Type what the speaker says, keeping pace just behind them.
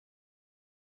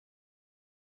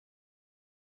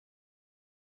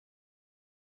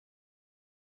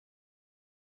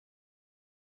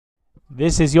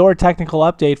This is your technical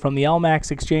update from the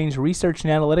LMAX Exchange Research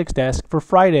and Analytics Desk for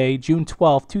Friday, June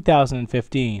 12,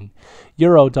 2015.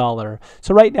 Euro dollar.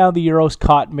 So right now the euro's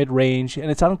caught mid-range,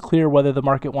 and it's unclear whether the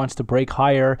market wants to break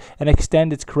higher and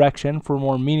extend its correction for a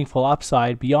more meaningful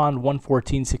upside beyond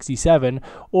 114.67,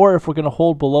 or if we're going to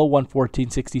hold below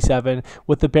 114.67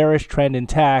 with the bearish trend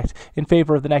intact in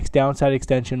favor of the next downside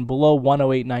extension below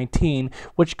 108.19,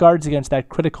 which guards against that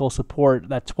critical support,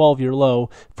 that 12-year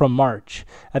low from March.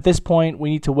 At this point,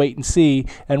 we need to wait and see,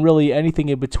 and really anything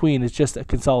in between is just a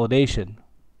consolidation.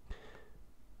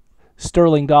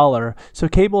 Sterling dollar. So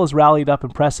cable has rallied up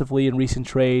impressively in recent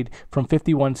trade from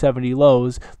 51.70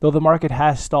 lows, though the market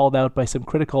has stalled out by some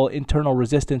critical internal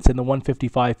resistance in the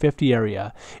 155.50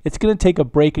 area. It's going to take a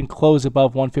break and close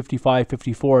above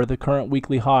 155.54, the current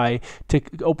weekly high, to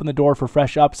open the door for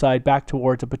fresh upside back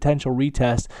towards a potential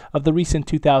retest of the recent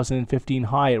 2015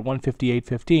 high at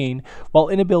 158.15, while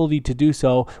inability to do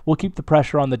so will keep the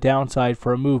pressure on the downside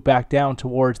for a move back down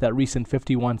towards that recent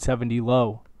 51.70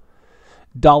 low.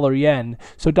 Dollar yen.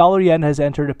 So dollar yen has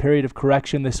entered a period of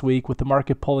correction this week, with the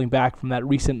market pulling back from that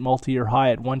recent multi-year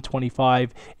high at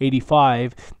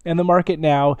 125.85, and the market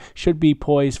now should be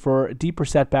poised for deeper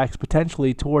setbacks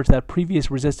potentially towards that previous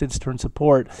resistance turn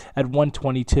support at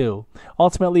 122.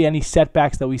 Ultimately, any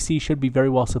setbacks that we see should be very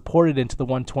well supported into the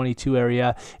 122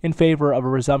 area in favor of a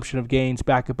resumption of gains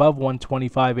back above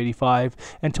 125.85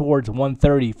 and towards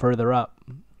 130 further up.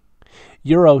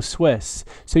 Euro Swiss.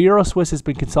 So Euro Swiss has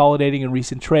been consolidating in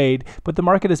recent trade, but the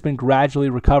market has been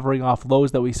gradually recovering off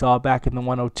lows that we saw back in the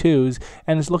 102s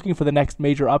and is looking for the next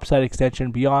major upside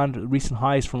extension beyond recent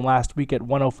highs from last week at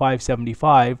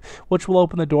 105.75, which will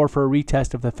open the door for a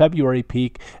retest of the February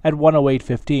peak at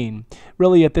 108.15.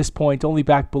 Really, at this point, only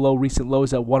back below recent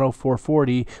lows at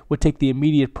 104.40 would take the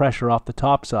immediate pressure off the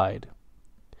top side.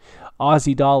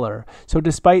 Aussie dollar. So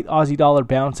despite Aussie dollar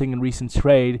bouncing in recent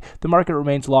trade, the market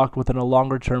remains locked within a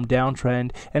longer-term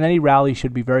downtrend, and any rally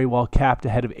should be very well capped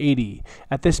ahead of 80.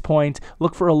 At this point,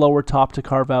 look for a lower top to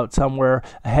carve out somewhere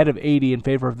ahead of 80 in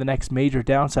favor of the next major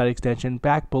downside extension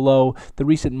back below the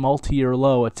recent multi-year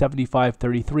low at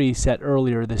 75.33 set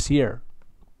earlier this year.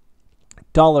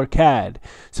 Dollar CAD.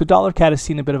 So dollar CAD has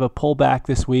seen a bit of a pullback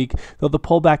this week, though the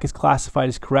pullback is classified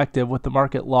as corrective with the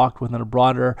market locked within a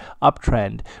broader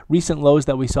uptrend. Recent lows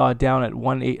that we saw down at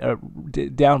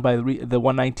down by the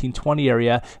 119.20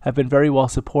 area have been very well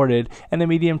supported, and the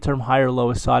medium-term higher low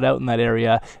is sought out in that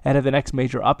area ahead of the next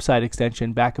major upside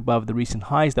extension back above the recent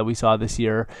highs that we saw this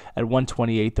year at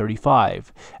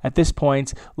 128.35. At this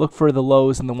point, look for the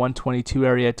lows in the 122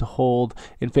 area to hold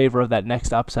in favor of that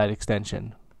next upside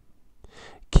extension.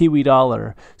 Kiwi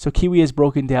dollar. So Kiwi has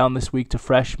broken down this week to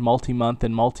fresh multi-month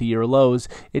and multi-year lows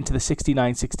into the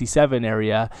 69.67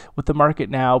 area, with the market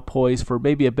now poised for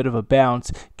maybe a bit of a bounce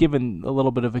given a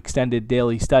little bit of extended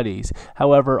daily studies.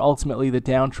 However, ultimately the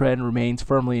downtrend remains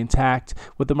firmly intact,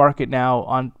 with the market now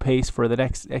on pace for the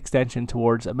next extension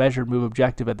towards a measured move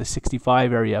objective at the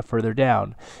 65 area further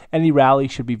down. Any rally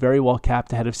should be very well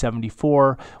capped ahead of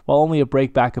 74, while only a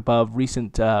break back above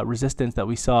recent resistance that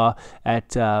we saw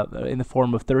at in the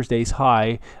form of Thursday's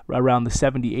high around the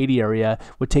 70.80 area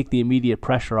would take the immediate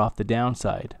pressure off the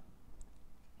downside.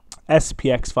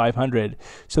 SPX 500.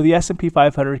 So the S&P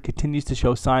 500 continues to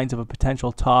show signs of a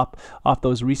potential top off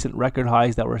those recent record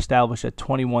highs that were established at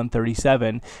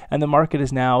 2137, and the market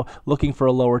is now looking for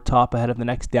a lower top ahead of the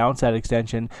next downside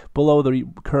extension below the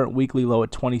current weekly low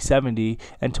at 2070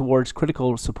 and towards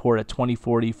critical support at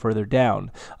 2040 further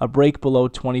down. A break below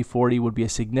 2040 would be a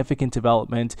significant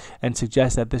development and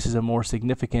suggests that this is a more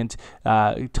significant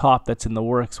top that's in the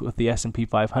works with the S&P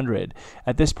 500.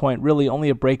 At this point, really only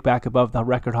a break back above the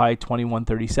record high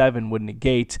 2137 would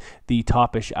negate the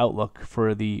topish outlook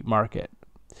for the market.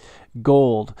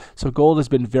 Gold. So gold has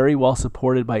been very well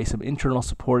supported by some internal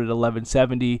support at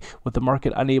 1170, with the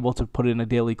market unable to put in a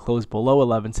daily close below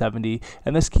 1170,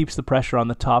 and this keeps the pressure on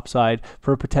the top side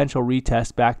for a potential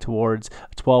retest back towards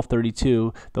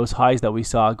 1232, those highs that we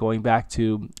saw going back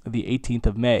to the 18th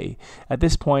of May. At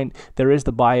this point, there is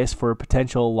the bias for a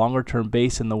potential longer-term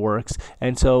base in the works,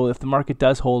 and so if the market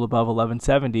does hold above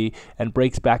 1170 and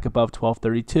breaks back above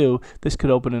 1232, this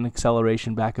could open an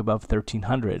acceleration back above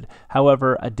 1300.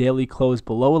 However, a daily close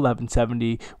below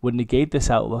 1170 would negate this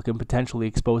outlook and potentially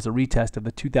expose a retest of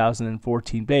the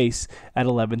 2014 base at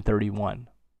 1131.